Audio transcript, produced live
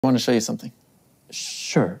I want to show you something.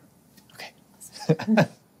 Sure. Okay.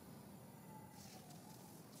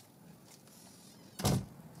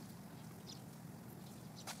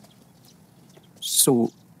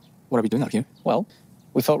 So, what are we doing out here? Well,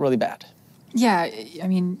 we felt really bad. Yeah, I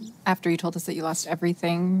mean, after you told us that you lost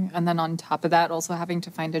everything, and then on top of that, also having to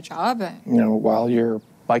find a job. While you're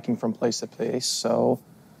biking from place to place, so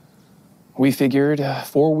we figured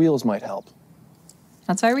 4 wheels might help.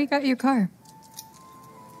 That's why we got you a car.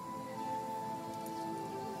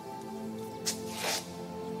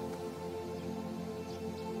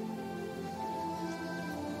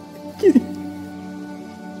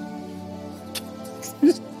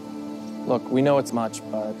 Look, we know it's much,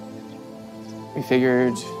 but we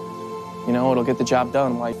figured, it'll get the job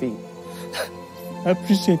done. Why feet? I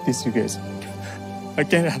appreciate this, you guys. I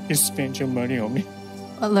can't have you spend your money on me.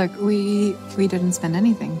 Look, we didn't spend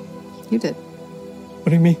anything. You did.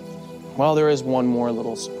 What do you mean? Well, there is one more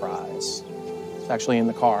little surprise. It's actually in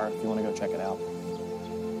the car if you want to go check it out.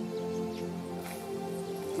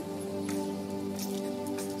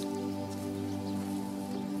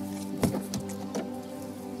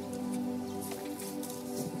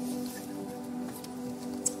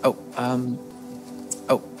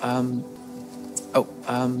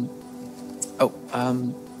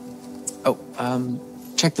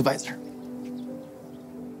 Check the visor.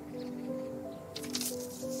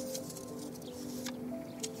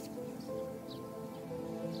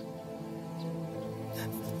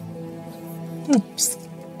 Oops.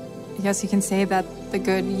 I guess you can say that the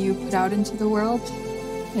good you put out into the world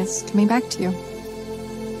is coming back to you.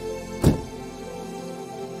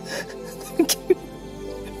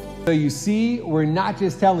 So you see, we're not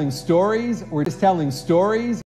just telling stories, we're just telling stories.